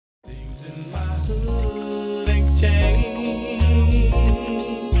hood ain't changed.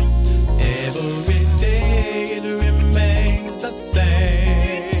 Every day it remains the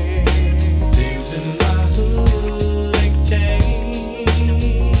same. Things in my hood ain't changed.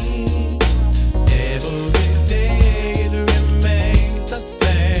 Every day it remains the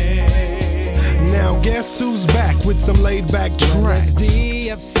same. Now guess who's back with some laid back tracks?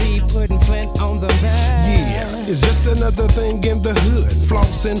 DFC putting Flint on the map. Yeah, it's just another thing in the hood.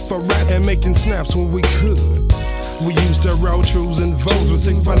 Flossing for rap and making snaps when we could. We used to roll trues and votes with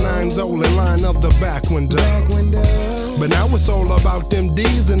 6x9s old and line up the back window. But now it's all about them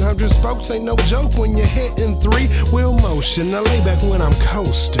D's and 100 spokes. Ain't no joke when you're hitting 3-wheel motion. I lay back when I'm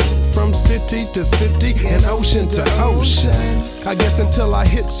coasting from city to city and ocean to ocean. I guess until I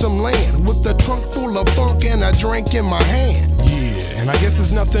hit some land with a trunk full of funk and a drink in my hand. Yeah, and I guess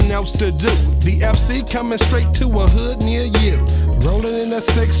there's nothing else to do. DFC coming straight to a hood near you. Rolling in a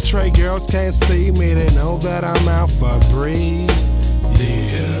 6-tray, girls can't see me. They know that I'm out for breed.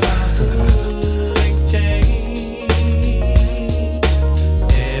 Yeah.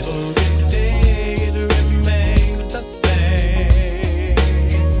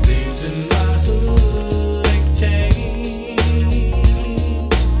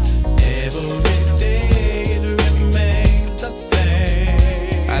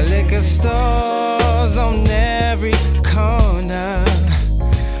 Stores on every corner,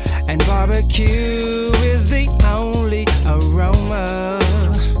 and barbecue is the only aroma.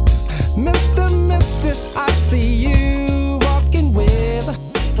 Mister, I see you walking with a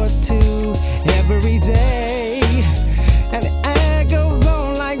or two every day, and the air goes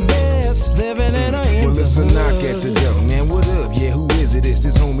on like this, living in a well, it's a knock at the door, man. What up? Yeah, who is it? It's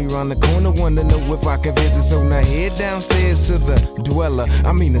this homie round the corner. Wanna know if I can visit? So now head downstairs to the dweller,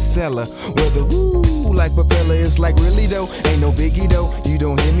 I mean the cellar, where the woo like propeller. It's like really though, ain't no biggie though. You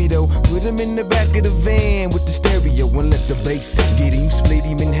don't hear me though. Put him in the back of the van with the stereo and let the bass get him, split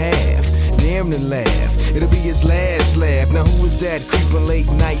him in half. Damn to laugh, it'll be his last laugh. Now who is that creeping late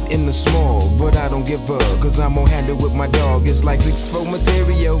night in the small? But I don't give up, cause I'm on handle with my dog. It's like 6-4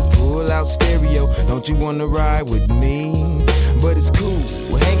 material, pull out stereo. Don't you wanna ride with me? But it's cool,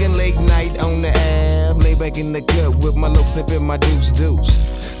 we're hanging late night on the ab. Lay back in the cut with my low sipping my deuce.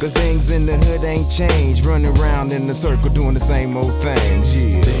 Cause things in the hood ain't changed. Running around in the circle doing the same old things,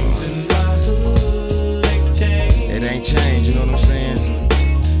 yeah. Things in my hood ain't changed. It ain't changed, you know what I'm saying?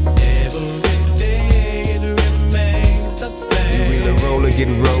 Every day it remains the same. You wheel a roller, get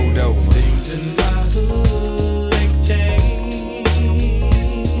rolled over. Things in my hood ain't changed.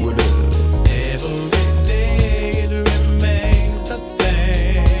 What up? Every day it remains the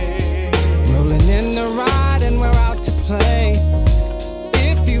same. rolling in the ride and we're out to play.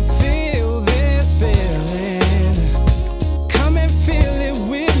 If you feel this feeling, come and feel it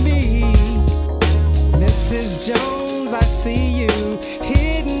with me. Mrs. Jones, I see you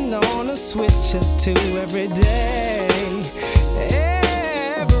hitting on a switch or two every day.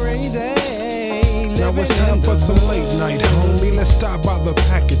 Every day. Now it's time for some late night, homie. Let's stop by the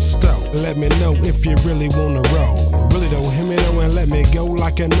package store. Let me know if you really wanna roll. Really though, hit me though and let me go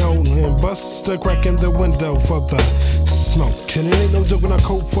like a note. And bust a crack in the window for the smoke. And it ain't no joke when I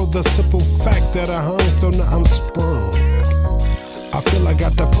cope for the simple fact that I hung, so now I'm sprung. I feel I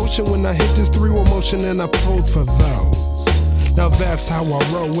got the potion when I hit this 3-wheel motion and I pose for those. Now that's how I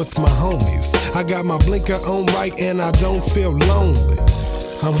roll with my homies. I got my blinker on right and I don't feel lonely.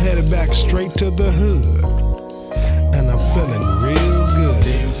 I'm headed back straight to the hood, and I'm feeling real good.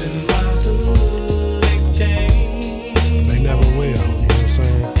 Things in my hood ain't changed. They never will, you know what I'm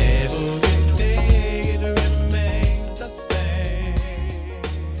saying? Every day it remains the same.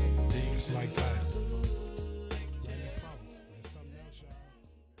 It's like that.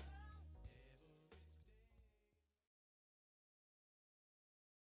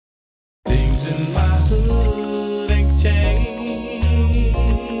 Things in my hood ain't changed.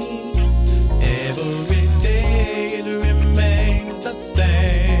 Every day it remains the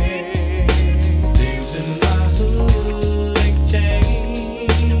same. Things in my hood ain't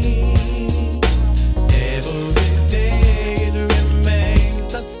changed. Every day it remains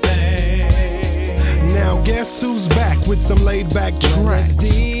the same. Now guess who's back with some laid back tracks?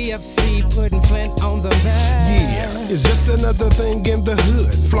 DFC putting Flint on the map. Yeah, it's just another thing in the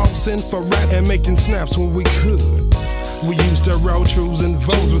hood. Flossing for rap and making snaps when we could. We used to roll trues and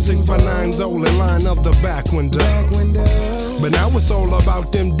votes with 6x9s old and line up the back window. But now it's all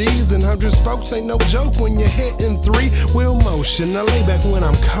about them D's and 100 spokes. Ain't no joke when you're hitting 3-wheel motion. I lay back when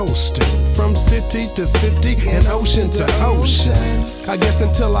I'm coasting from city to city and ocean to ocean. I guess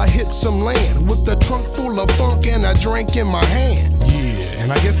until I hit some land with a trunk full of funk and a drink in my hand. Yeah.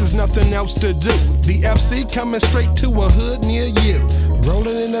 and I guess there's nothing else to do. DFC coming straight to a hood near you.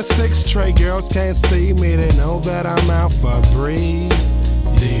 Rolling in a 6 tray, girls can't see me. They know that I'm out for breed.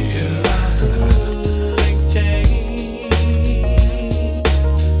 Yeah.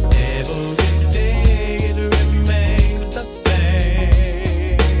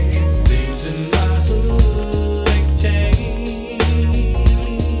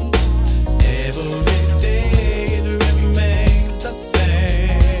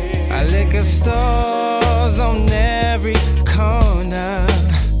 Stores on every corner,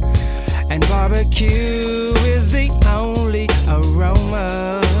 and barbecue is the only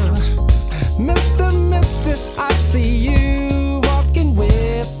aroma. Mister, I see you walking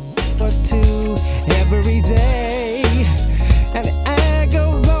with or two every day, and the air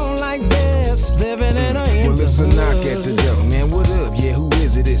goes on like this, living in a Well, it's a knock at the door, man. What up? Yeah, who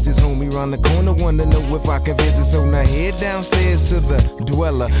is it? It's this homie round the corner. Wanna know if I can visit, so now head downstairs to the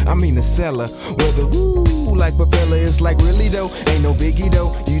dweller. I mean the cellar, where the woo like propeller. It's like really though, ain't no biggie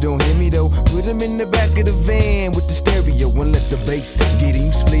though. You don't hear me though. Put him in the back of the van with the stereo and let the bass get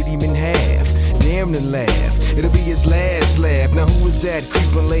him, split him in half. Damn the laugh, it'll be his last laugh. Now who is that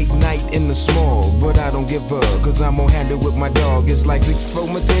creeping late night in the small? But I don't give up, cause I'm gonna handle with my dog. It's like 6'4"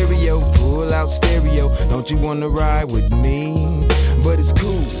 material, pull out stereo. Don't you wanna ride with me? But it's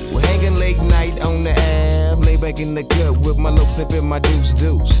cool, we're hanging late night on the Ave. Lay back in the cut with my low sipping my deuce.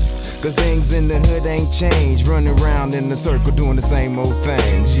 Cause things in the hood ain't changed. Running around in the circle doing the same old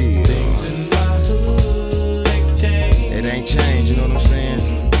things, yeah. Things in my hood ain't changed. It ain't changed, you know what I'm saying?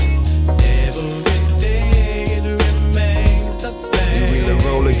 Every day it remains the same. You wheel a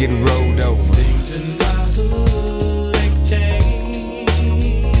roller, get rolled over. Things in my hood ain't changed.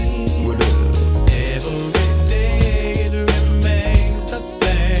 What up? Every day it remains the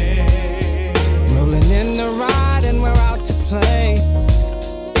same. rolling in the ride and we're out to play.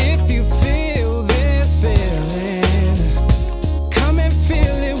 If you feel this feeling, come and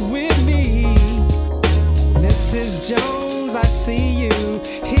feel it with me. Mrs. Jones, I see you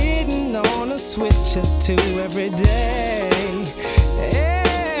hitting on a switch or two every day.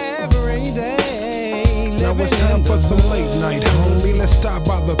 Every day. Now it's time for some late night, homie. Let's stop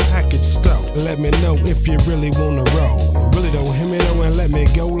by the package store. Let me know if you really wanna roll. Really don't hear me though, and let me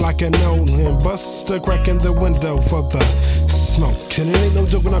go like an old and bust a crack in the window for the smoke. And it ain't no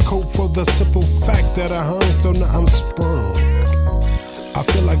joke when I cope for the simple fact that I hung, so now I'm sprung. I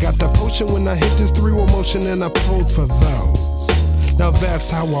feel I got the potion when I hit this 3-wheel motion and I pose for those. Now that's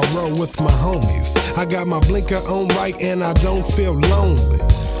how I roll with my homies. I got my blinker on right and I don't feel lonely.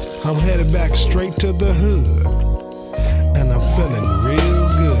 I'm headed back straight to the hood, and I'm feeling real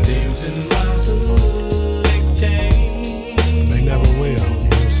good. Things in my hood ain't changed. They never will, you know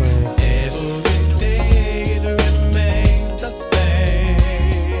what I'm saying? Every day it remains the same.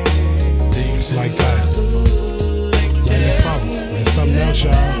 Things It's like in that. my hood ain't Let me changed. follow. There's something else,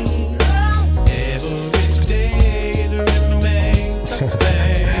 y'all. Every day it remains the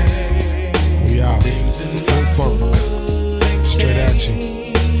same. We out. Things in Full my funk. hood ain't Straight at you. changed.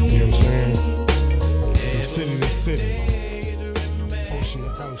 You know what I'm saying? From city to city. Ocean to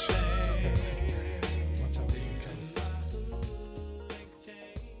ocean. Watch out, baby, kinda stop.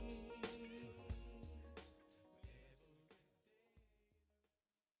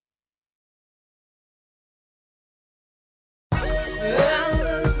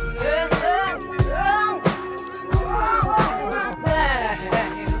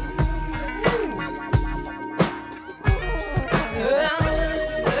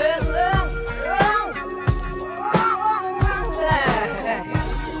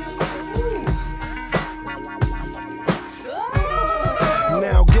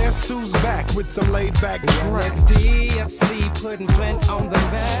 Now guess who's back with some laid back It's tracks? DFC putting Flint on the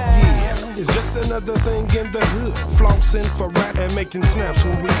map. Yeah, it's just another thing in the hood. Flossing for rap and making snaps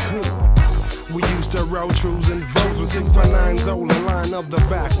when we could. We used to roll trues and votes with 6x9s on the line of the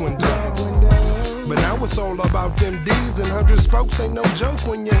back window. But now it's all about them D's and 100 spokes. Ain't no joke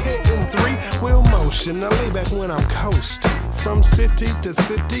when you're hitting 3-wheel motion. I lay back when I'm coasting from city to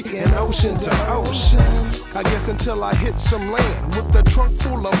city and ocean to ocean. I guess until I hit some land with a trunk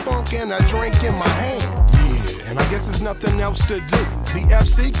full of funk and a drink in my hand. Yeah, and I guess there's nothing else to do. The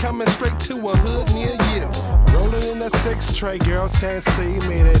FC coming straight to a hood near you. Rolling in a 6 tray, girls can't see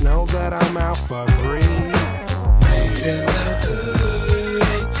me. They know that I'm out for breed. Yeah.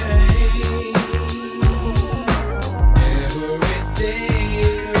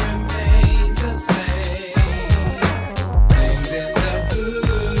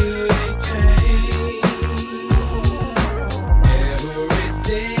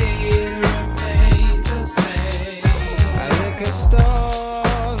 Stores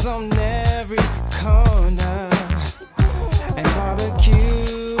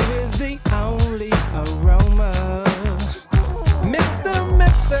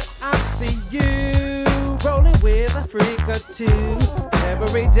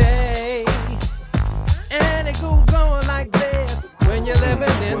every day. And it goes on like this when you're living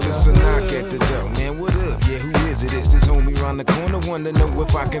in well, the it's a knock hood. at the door, man. What up? Yeah, who is it? It's this homie round the corner. Wanna know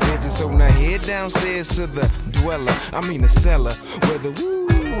if I can visit. So now head downstairs to the dweller. I mean the cellar. Where the woo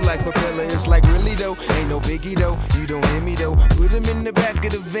like propeller. It's like really though, ain't no biggie though. You don't hear me though. Put him in the back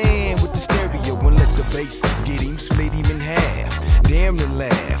of the van with the stereo and let the bass get him, split him in half. Damn the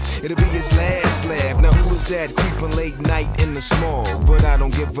laugh. It'll be his last laugh. Now who is that creeping late night in the small? But I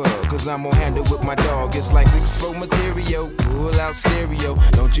don't give up, cause I'm gonna handle with my dog. It's like 6-4 material, pull out stereo.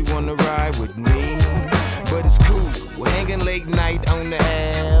 Don't you wanna ride with me? But it's cool, we're hanging late night on the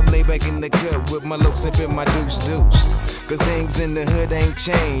Ave. Lay back in the cup with my low sipping my deuce. Cause things in the hood ain't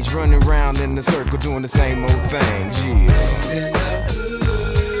changed. Running around in the circle doing the same old things, yeah.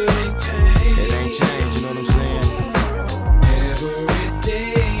 It ain't changed, you know what I'm saying? Every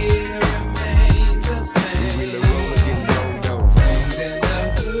day remains the same. We really roll getting rolled over. Things in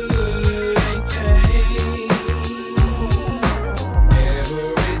the hood ain't changed.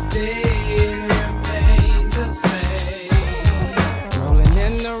 Every day remains the same. Rolling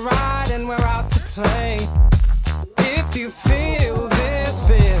in the ride and we're out to play. If you feel this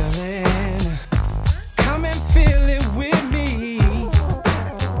feeling, come and feel it with me.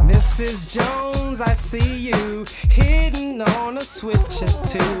 Mrs. Jones, I see you hitting on a switch or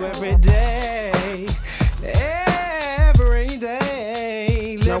two every day. Every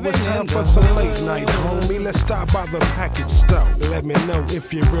day. Now it's time for some late night, homie. Let's stop by the package store. Let me know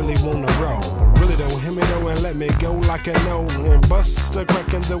if you really wanna roll. Really don't hear me though, and let me go like I know. And bust a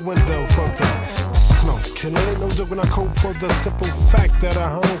crack in the window for the smoke. And it ain't no joke when I cope for the simple fact that I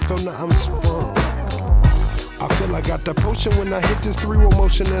hung, so now I'm sprung. I feel I got the potion when I hit this 3-roll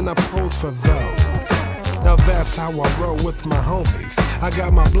motion and I pose for those. Now that's how I roll with my homies. I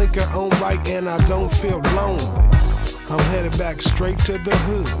got my blinker on right and I don't feel lonely. I'm headed back straight to the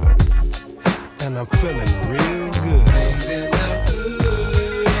hood, and I'm feeling real good.